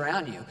lanes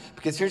around you.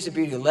 Because here's the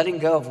beauty. Letting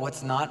go of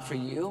what's not for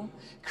you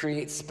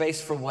creates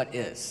space for what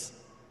is.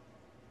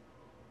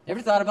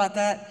 Ever thought about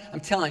that? I'm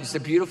telling you, it's a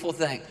beautiful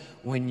thing.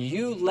 When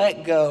you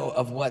let go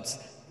of what's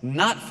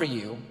not for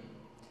you,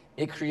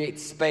 it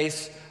creates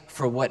space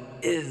for what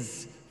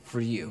is for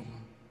you.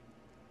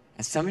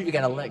 And some of you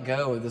got to let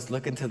go of this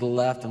looking to the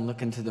left and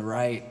looking to the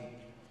right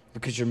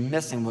because you're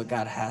missing what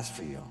God has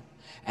for you.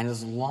 And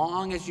as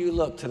long as you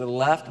look to the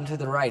left and to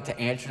the right to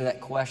answer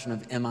that question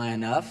of, am I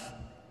enough?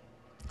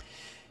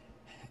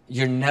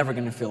 You're never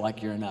going to feel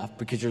like you're enough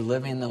because you're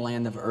living in the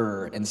land of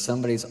and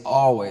somebody's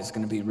always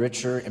going to be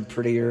richer and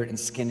prettier and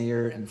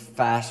skinnier and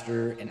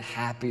faster and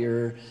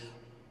happier,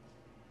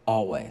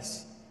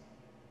 always.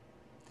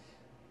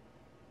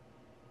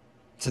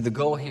 So the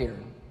goal here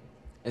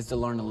is to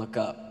learn to look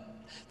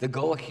up. The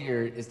goal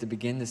here is to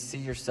begin to see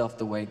yourself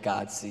the way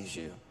God sees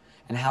you.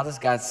 And how does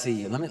God see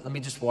you? Let me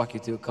just walk you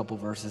through a couple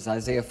verses.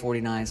 Isaiah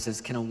 49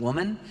 says, can a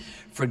woman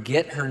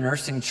forget her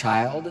nursing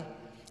child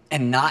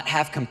and not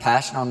have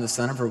compassion on the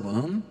son of her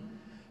womb?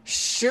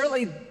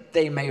 Surely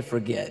they may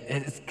forget.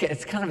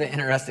 It's kind of an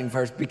interesting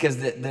verse because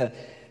the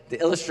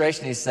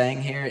illustration he's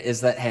saying here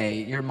is that,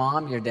 hey, your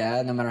mom, your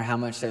dad, no matter how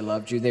much they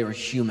loved you, they were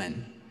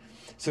human.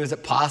 So is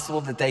it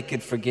possible that they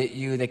could forget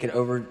you, they could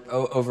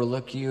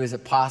overlook you? Is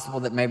it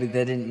possible that maybe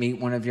they didn't meet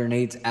one of your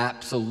needs?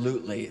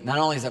 Absolutely. Not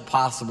only is it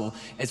possible,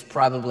 it's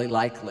probably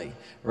likely,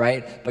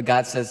 right? But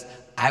God says,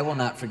 I will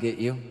not forget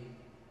you.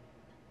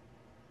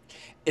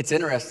 It's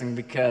interesting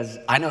because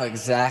I know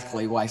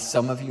exactly why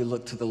some of you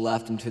look to the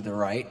left and to the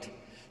right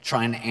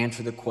trying to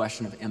answer the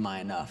question of, am I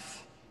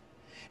enough?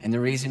 And the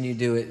reason you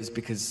do it is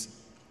because,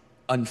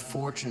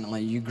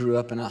 unfortunately, you grew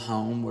up in a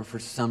home where for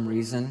some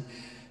reason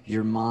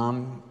your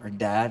mom or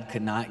dad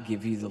could not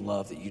give you the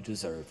love that you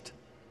deserved.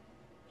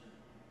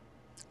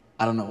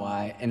 I don't know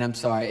why, and I'm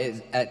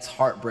sorry, it's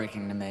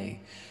heartbreaking to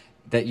me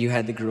that you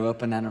had to grow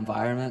up in that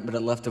environment, but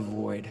it left a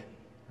void,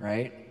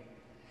 right?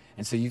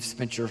 And so you've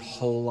spent your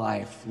whole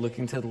life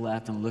looking to the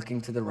left and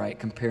looking to the right,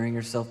 comparing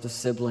yourself to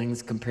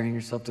siblings, comparing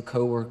yourself to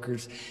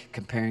coworkers,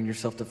 comparing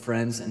yourself to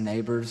friends and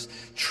neighbors,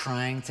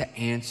 trying to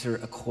answer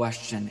a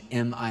question,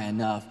 am I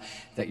enough,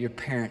 that your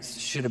parents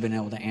should have been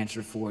able to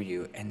answer for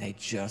you, and they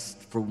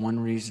just, for one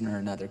reason or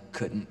another,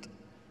 couldn't.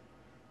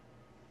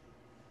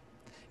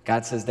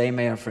 God says, they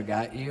may have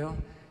forgot you,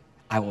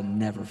 I will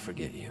never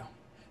forget you.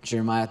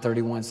 Jeremiah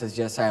 31 says,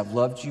 yes, I have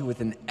loved you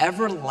with an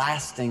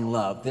everlasting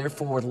love.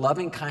 Therefore, with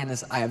loving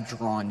kindness, I have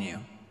drawn you.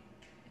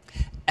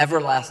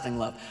 Everlasting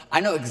love.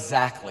 I know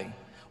exactly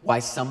why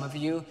some of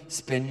you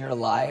spend your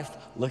life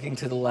looking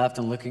to the left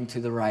and looking to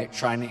the right,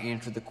 trying to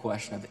answer the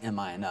question of, am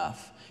I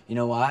enough? You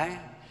know why?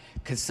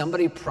 Because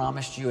somebody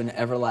promised you an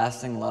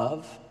everlasting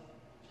love,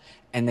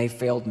 and they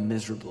failed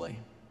miserably.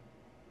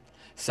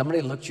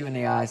 Somebody looked you in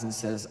the eyes and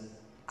says,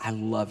 I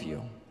love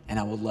you, and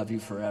I will love you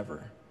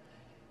forever.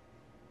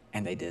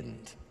 And they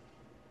didn't.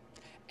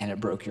 And it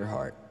broke your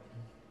heart.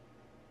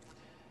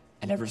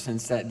 And ever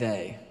since that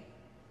day,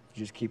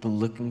 you just keep on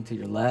looking to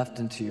your left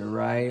and to your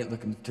right,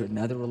 looking to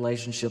another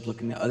relationship,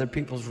 looking to other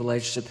people's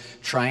relationship,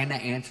 trying to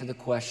answer the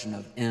question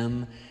of,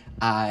 am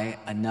I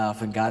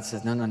enough? And God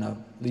says, no,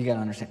 you got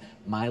to understand,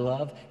 my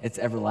love, it's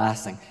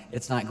everlasting.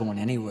 It's not going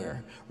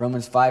anywhere.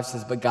 Romans 5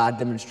 says, but God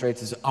demonstrates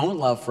his own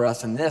love for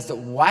us in this, that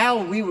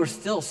while we were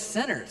still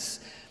sinners,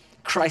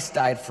 Christ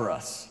died for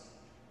us.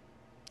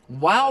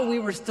 While we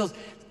were still,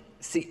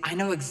 see, I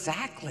know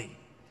exactly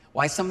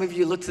why some of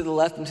you look to the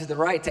left and to the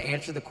right to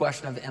answer the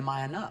question of, am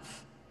I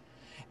enough?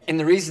 And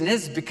the reason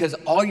is because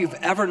all you've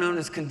ever known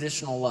is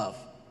conditional love.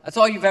 That's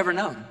all you've ever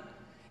known.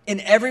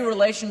 In every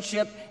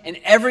relationship, in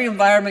every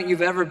environment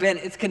you've ever been,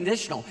 it's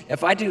conditional.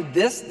 If I do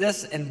this,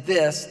 this, and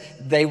this,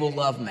 they will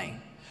love me.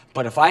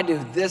 But if I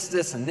do this,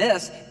 this, and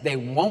this, they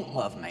won't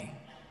love me.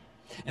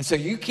 And so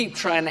you keep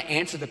trying to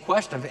answer the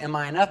question of, am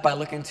I enough, by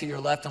looking to your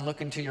left and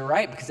looking to your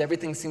right, because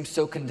everything seems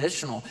so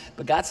conditional.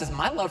 But God says,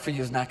 my love for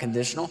you is not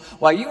conditional.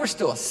 While you were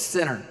still a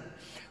sinner,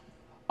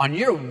 on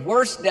your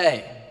worst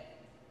day,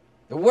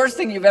 the worst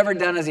thing you've ever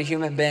done as a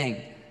human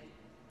being,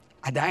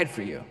 I died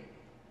for you.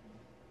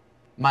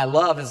 My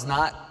love is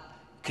not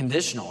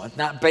conditional. It's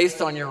not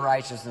based on your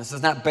righteousness.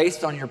 It's not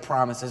based on your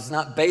promises. It's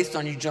not based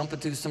on you jumping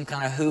through some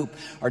kind of hoop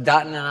or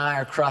dotting an I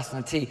or crossing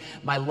a T.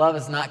 My love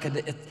is not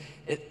conditional.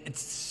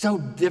 It's so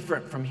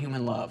different from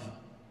human love.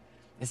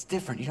 It's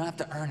different. You don't have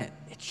to earn it.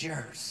 It's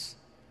yours.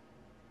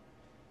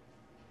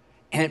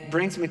 And it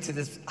brings me to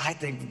this, I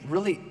think,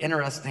 really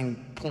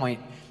interesting point.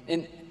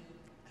 And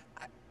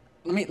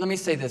let me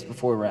say this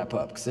before we wrap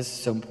up, because this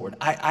is so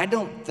important. I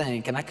don't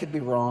think, and I could be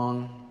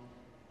wrong,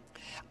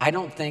 I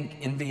don't think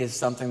envy is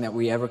something that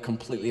we ever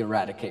completely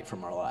eradicate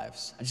from our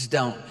lives. I just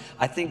don't.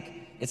 I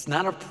think it's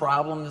not a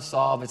problem to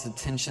solve. It's a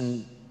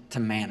tension to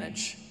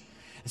manage.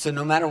 So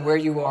no matter where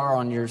you are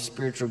on your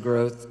spiritual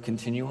growth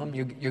continuum,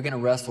 you're going to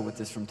wrestle with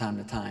this from time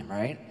to time,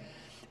 right?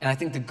 And I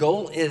think the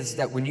goal is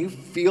that when you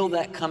feel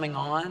that coming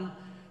on,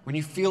 when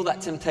you feel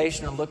that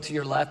temptation to look to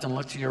your left and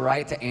look to your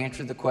right to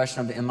answer the question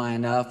of, am I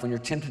enough? When you're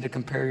tempted to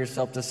compare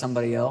yourself to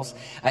somebody else,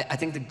 I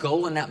think the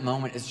goal in that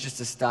moment is just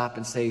to stop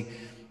and say,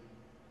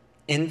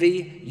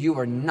 envy, you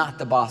are not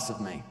the boss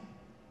of me.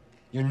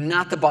 You're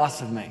not the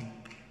boss of me.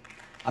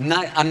 I'm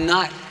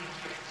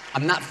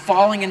not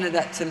falling into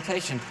that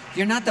temptation.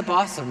 You're not the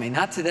boss of me,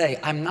 not today.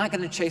 I'm not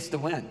going to chase the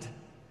wind.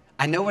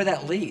 I know where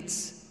that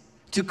leads,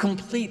 to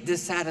complete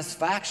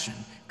dissatisfaction,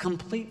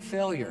 complete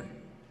failure.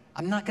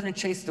 I'm not going to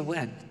chase the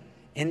wind.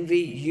 Envy,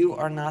 you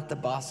are not the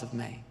boss of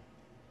me.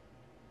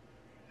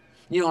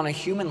 You know, on a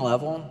human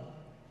level,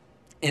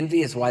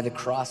 envy is why the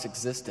cross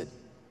existed.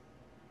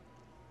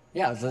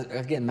 Yeah,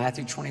 again,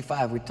 Matthew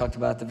 25, we talked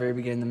about at the very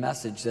beginning of the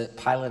message, that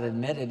Pilate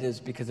admitted is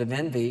because of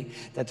envy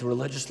that the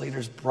religious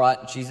leaders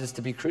brought Jesus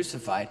to be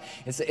crucified.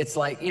 It's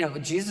like, you know,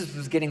 Jesus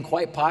was getting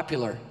quite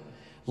popular.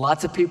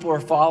 Lots of people were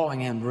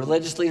following him.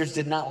 Religious leaders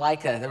did not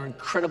like that. They were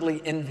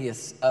incredibly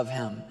envious of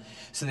him.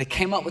 So they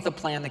came up with a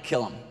plan to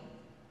kill him.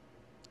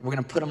 We're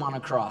going to put him on a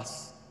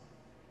cross.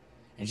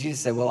 And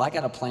Jesus said, well, I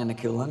got a plan to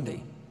kill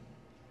envy.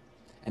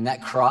 And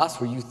that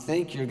cross where you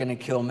think you're going to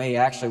kill me,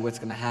 actually what's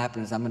going to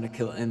happen is I'm going to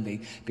kill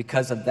envy.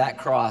 Because of that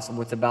cross and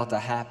what's about to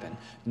happen,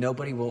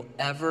 nobody will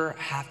ever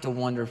have to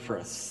wonder for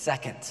a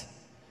second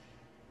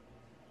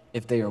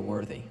if they are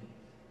worthy.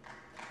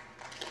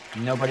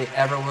 Nobody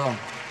ever will.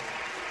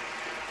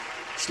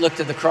 Just look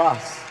to the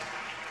cross.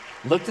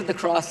 Look to the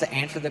cross to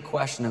answer the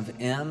question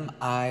of, am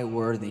I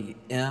worthy?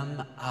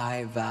 Am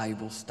I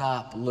valuable?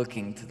 Stop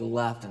looking to the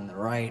left and the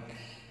right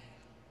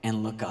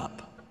and look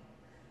up.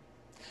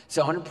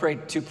 So I want to pray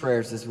two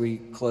prayers as we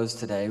close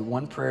today.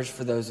 One prayer is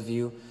for those of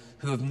you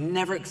who have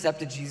never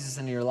accepted Jesus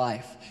into your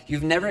life.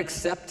 You've never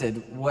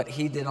accepted what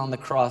he did on the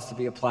cross to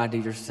be applied to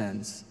your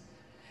sins.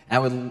 And I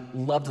would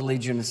love to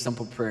lead you in a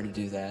simple prayer to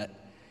do that.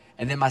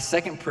 And then my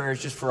second prayer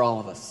is just for all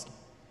of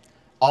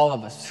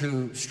us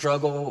who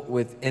struggle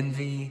with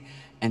envy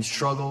and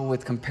struggle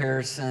with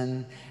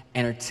comparison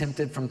and are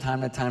tempted from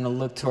time to time to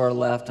look to our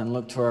left and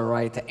look to our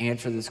right to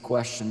answer this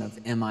question of,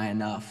 am I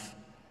enough?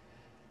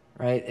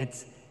 right?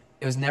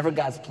 It was never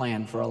God's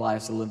plan for our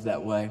lives to live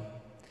that way.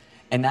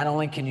 And not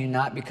only can you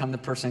not become the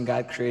person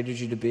God created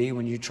you to be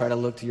when you try to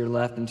look to your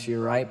left and to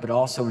your right, but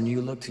also when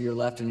you look to your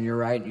left and your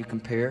right and you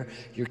compare,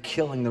 you're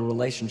killing the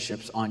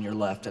relationships on your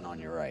left and on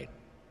your right,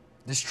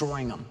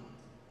 destroying them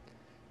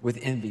with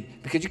envy.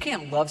 Because you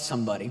can't love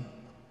somebody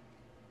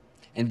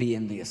and be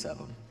envious of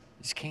them.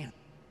 You just can't.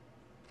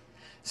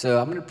 So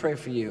I'm going to pray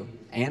for you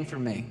and for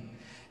me,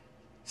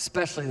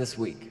 especially this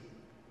week,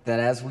 that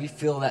as we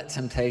feel that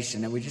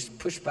temptation, that we just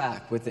push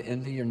back with the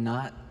envy. You're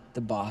not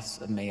the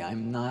boss of me.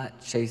 I'm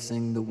not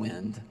chasing the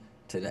wind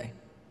today.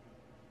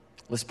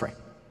 Let's pray.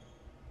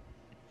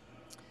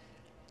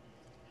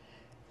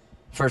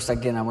 First,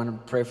 again, I want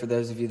to pray for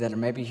those of you that are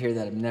maybe here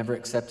that have never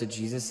accepted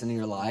Jesus into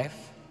your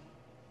life.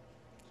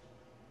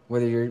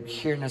 Whether you're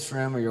here in this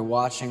room or you're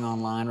watching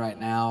online right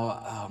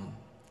now,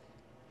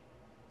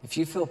 if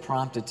you feel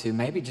prompted to,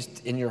 maybe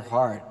just in your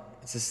heart,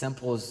 it's as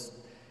simple as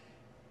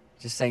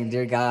just saying,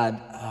 dear God,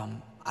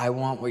 I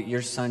want what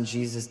your son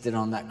Jesus did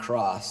on that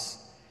cross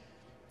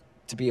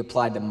to be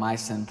applied to my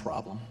sin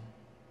problem.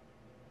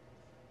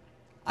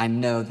 I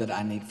know that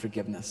I need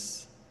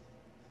forgiveness.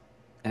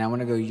 And I want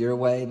to go your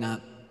way,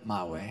 not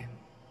my way.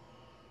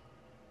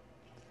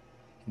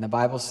 And the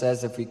Bible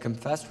says if we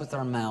confess with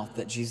our mouth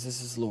that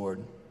Jesus is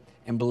Lord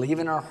and believe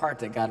in our heart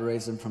that God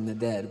raised him from the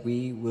dead,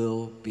 we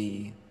will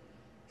be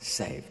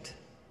saved.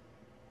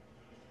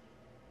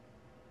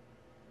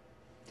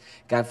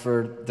 God,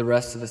 for the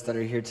rest of us that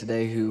are here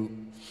today who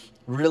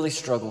really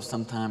struggle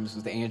sometimes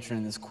with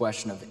answering this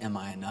question of, am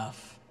I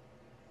enough?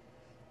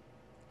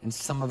 And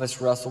some of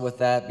us wrestle with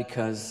that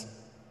because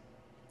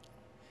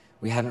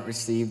we haven't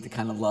received the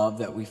kind of love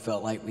that we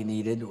felt like we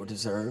needed or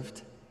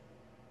deserved.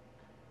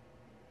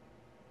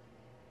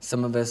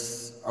 Some of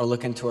us are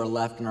looking to our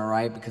left and our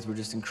right because we're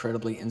just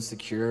incredibly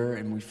insecure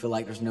and we feel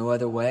like there's no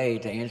other way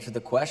to answer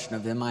the question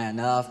of, am I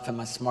enough? Am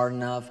I smart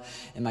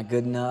enough? Am I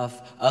good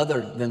enough?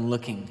 Other than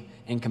looking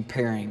and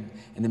comparing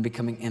and then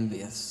becoming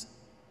envious.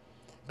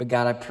 But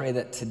God, I pray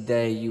that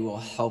today you will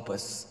help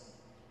us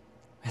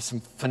have some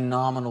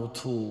phenomenal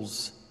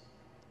tools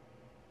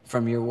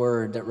from your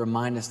word that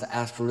remind us to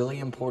ask really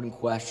important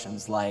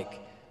questions like,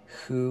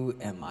 who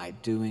am I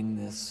doing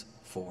this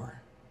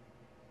for?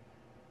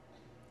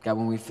 God,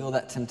 when we feel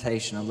that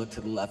temptation to look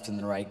to the left and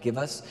the right, give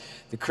us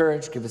the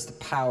courage, give us the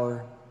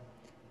power,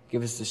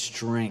 give us the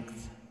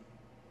strength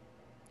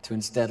to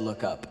instead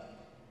look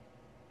up,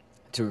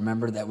 to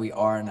remember that we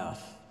are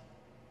enough.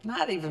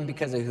 Not even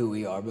because of who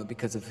we are, but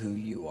because of who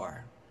you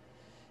are,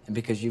 and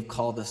because you've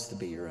called us to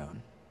be your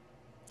own.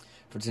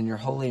 For it's in your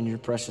holy and your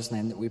precious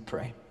name that we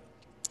pray.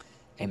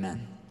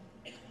 Amen.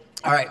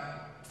 All right,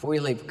 before we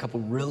leave, a couple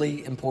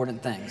really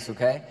important things,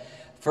 okay?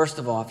 First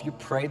of all, if you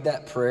prayed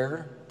that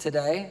prayer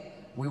today,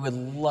 we would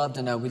love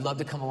to know. We'd love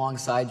to come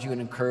alongside you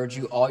and encourage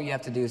you. All you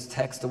have to do is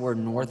text the word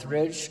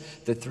Northridge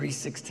to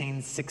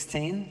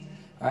 31616.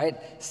 All right.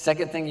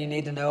 Second thing you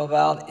need to know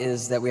about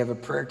is that we have a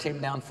prayer team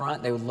down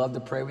front. They would love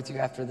to pray with you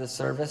after this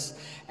service.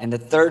 And the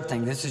third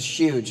thing, this is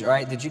huge. All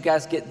right. Did you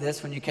guys get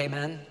this when you came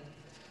in?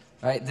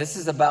 All right. This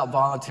is about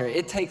voluntary.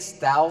 It takes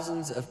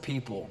thousands of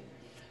people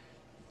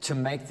to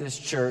make this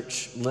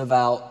church live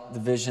out the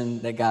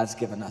vision that God's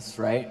given us,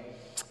 right?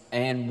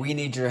 And we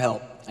need your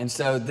help. And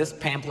so this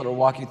pamphlet will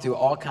walk you through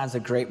all kinds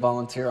of great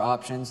volunteer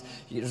options.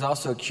 There's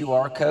also a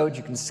QR code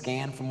you can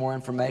scan for more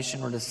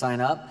information or to sign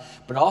up.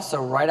 But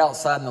also right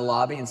outside in the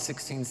lobby in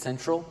 16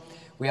 Central,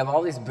 we have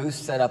all these booths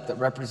set up that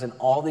represent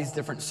all these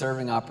different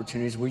serving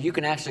opportunities where you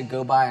can actually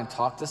go by and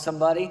talk to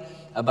somebody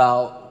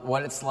about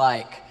what it's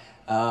like,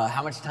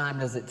 how much time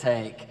does it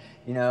take,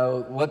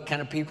 what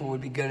kind of people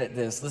would be good at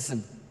this.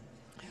 Listen,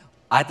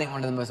 I think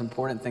one of the most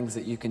important things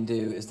that you can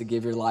do is to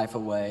give your life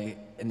away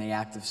in the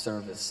act of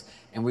service.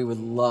 And we would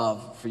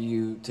love for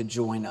you to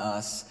join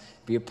us,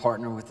 be a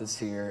partner with us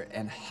here,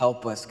 and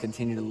help us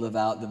continue to live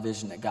out the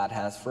vision that God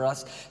has for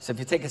us. So if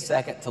you take a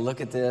second to look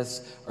at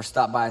this or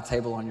stop by a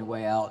table on your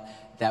way out,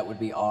 that would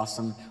be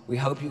awesome. We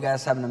hope you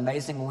guys have an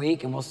amazing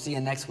week, and we'll see you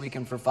next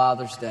weekend for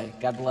Father's Day.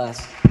 God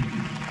bless.